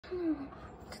So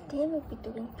today we'll be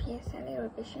doing PSLE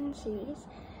revision series,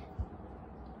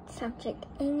 subject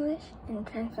English and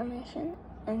transformation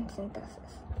and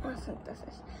synthesis, or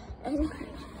synthesis and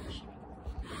transformation.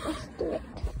 Let's do it.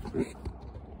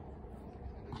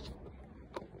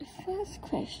 The first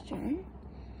question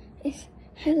is,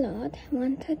 Harold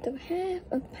wanted to have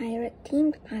a pirate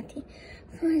themed party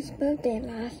for his birthday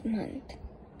last month.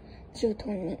 You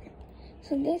told me.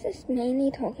 So this is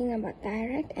mainly talking about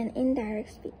direct and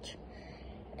indirect speech,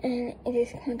 and it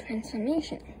is called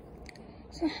transformation.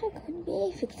 So how could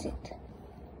we fix it?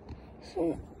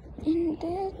 So in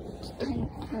that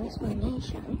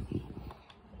transformation,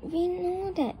 we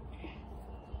know that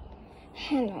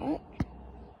Harold,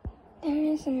 there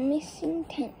is a missing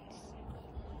tense.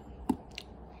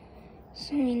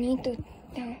 So we need to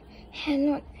tell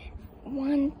Harold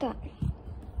wanted.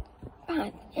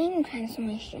 But in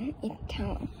transformation,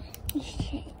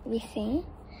 we say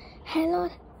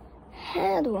Harold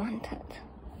had wanted.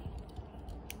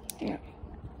 Now,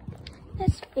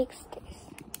 let's fix this.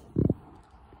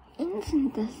 In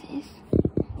synthesis,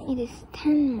 it is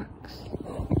 10 marks.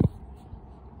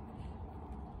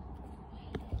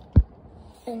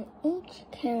 And each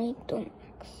carry 2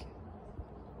 marks.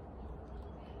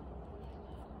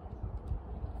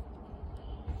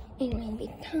 It may be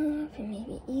tough, it may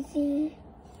be easy,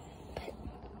 but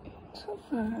so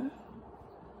far,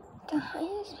 the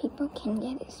highest people can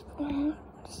get is 4,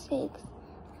 6,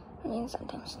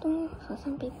 sometimes 2 for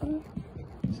some people.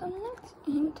 So let's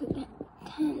aim to get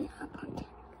 10 upon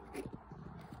 10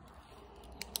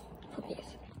 for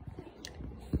PSLE.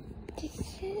 This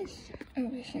is a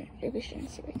revision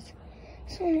series.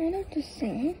 So in order to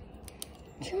say,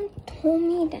 John told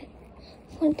me that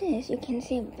for this you can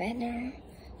say better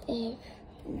if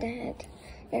that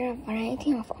there are a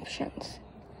variety of options.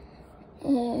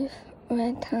 If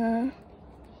Retta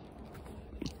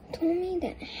told me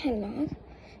that Harold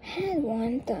had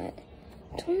wanted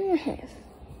to have,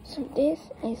 so this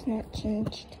is not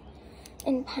changed.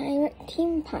 And pirate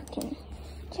theme party,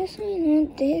 just so you know,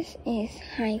 this is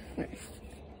hyphen,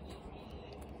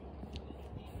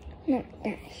 not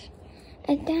dash.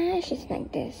 A dash is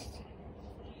like this.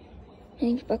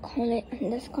 Many people call it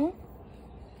underscore.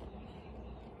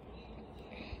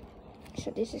 So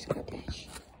this is called dash.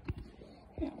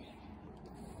 Now,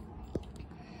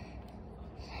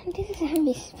 this is how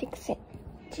we fix it.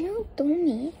 Joe told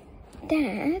me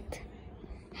that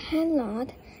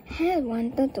Harold had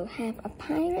wanted to have a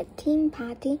pirate theme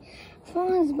party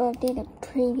for his birthday the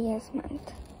previous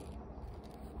month.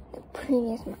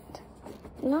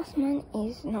 Last month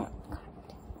is not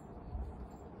correct.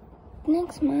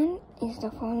 Next month is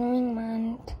the following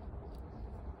month.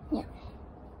 Yeah.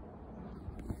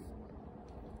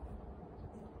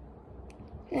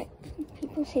 Like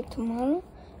people say tomorrow,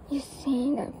 you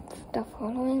say that the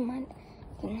following month,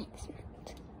 the next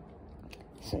month.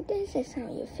 So this is how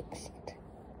you fix it.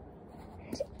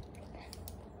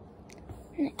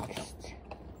 Next,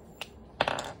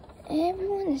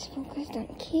 everyone is focused on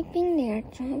keeping their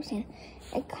jobs in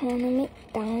economic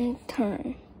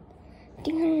downturn.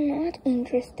 They are not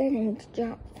interested in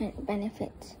job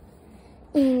benefits.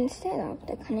 Instead of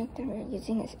the connector we're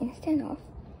using is instead of.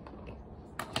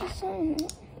 So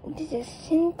this is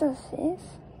synthesis.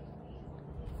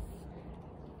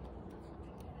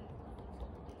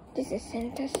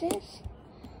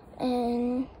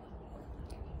 And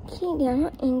they are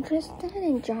not interested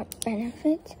in job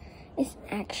benefits is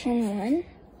action 1,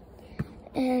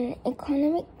 and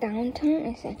economic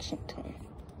downturn is action 2.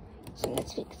 So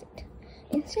let's fix it.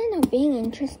 Instead of being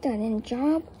interested in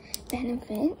job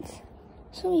benefits,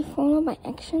 so we follow by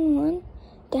action 1,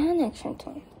 then action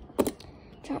 2.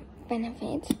 Job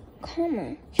benefits,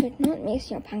 comma, should not miss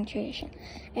your punctuation.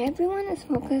 Everyone is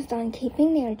focused on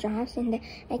keeping their jobs in the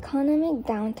economic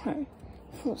downturn.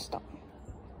 Full stop.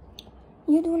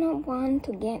 You do not want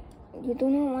a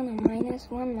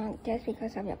 -1 mark just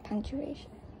because of your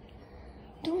punctuation.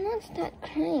 Do not start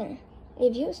crying.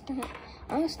 If you start,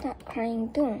 I'll start crying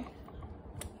too.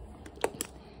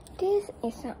 This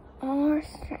is an R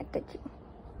strategy.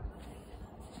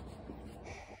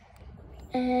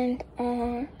 And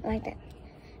like that.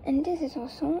 And this is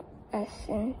also a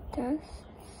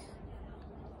synthesis.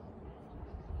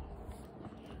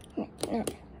 No,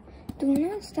 do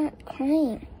not start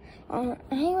crying, or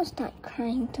I will start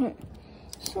crying too.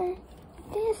 So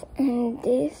this and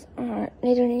this are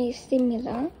literally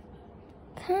similar,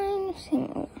 kind of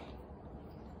similar.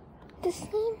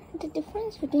 The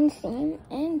difference between same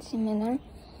and similar,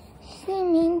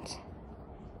 same means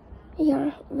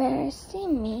you're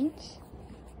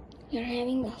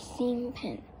having the same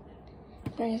pen.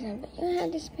 For example, you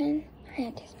have this pen,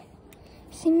 advertisement.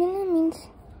 Similar means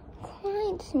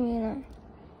quite similar.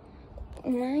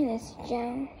 Mine is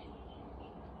Japan.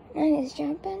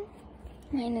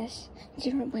 Minus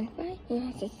 0.5.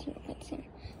 Yours is 0.7.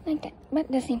 Like that,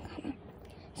 but the same color,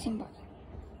 symbol.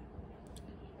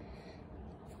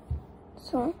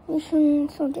 So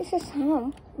this is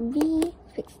how we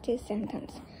fix this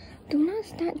sentence. Do not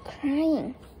start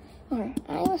crying, or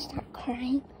I will start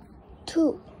crying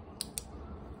too.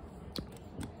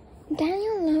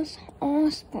 Daniel loves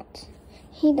all sports.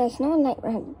 He does not like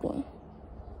rugby.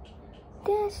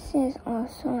 This is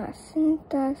also a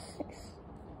synthesis.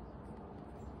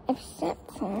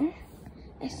 Except for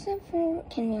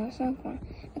can be also for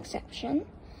exception.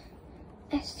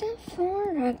 Except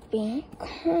for rugby,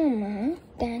 comma,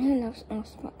 Daniel loves all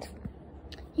sports.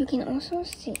 You can also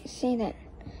say that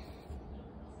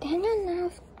Daniel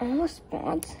loves all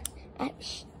sports,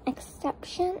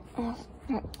 exception of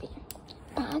rugby.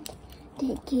 But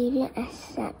they give you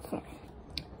except for.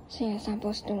 So you're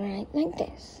supposed to write like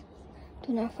this.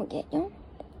 Do not forget your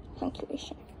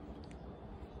punctuation.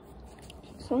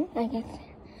 So, like I said,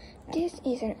 this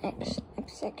is an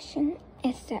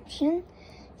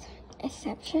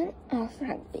exception of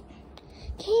rugby.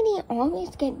 Katie always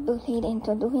gets bullied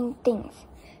into doing things.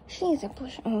 She is a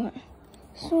pushover.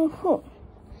 So who?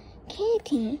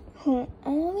 Katie, who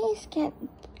always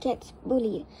gets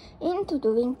bullied into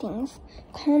doing things,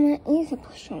 comma, is a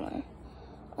pushover.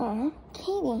 Or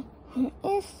Katie, who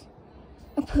is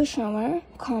a pushover,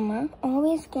 comma,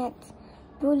 always gets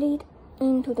bullied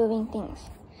into doing things.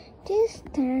 This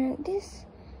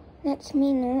lets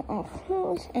me know of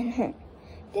whose and whom.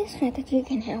 This strategy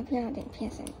can help you out in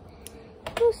PSLE.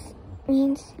 Whose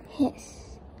means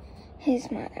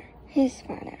his mother, his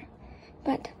father.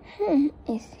 But whom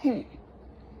is him.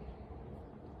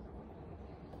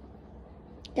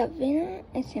 The winner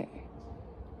is him.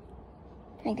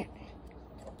 Like that.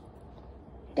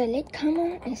 The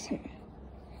latecomer is him.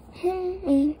 Him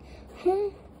means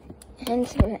whom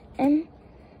ends with M,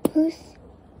 whose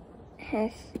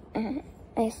has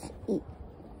SE.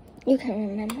 You can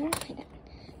remember like that.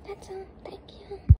 That's all. Thank you.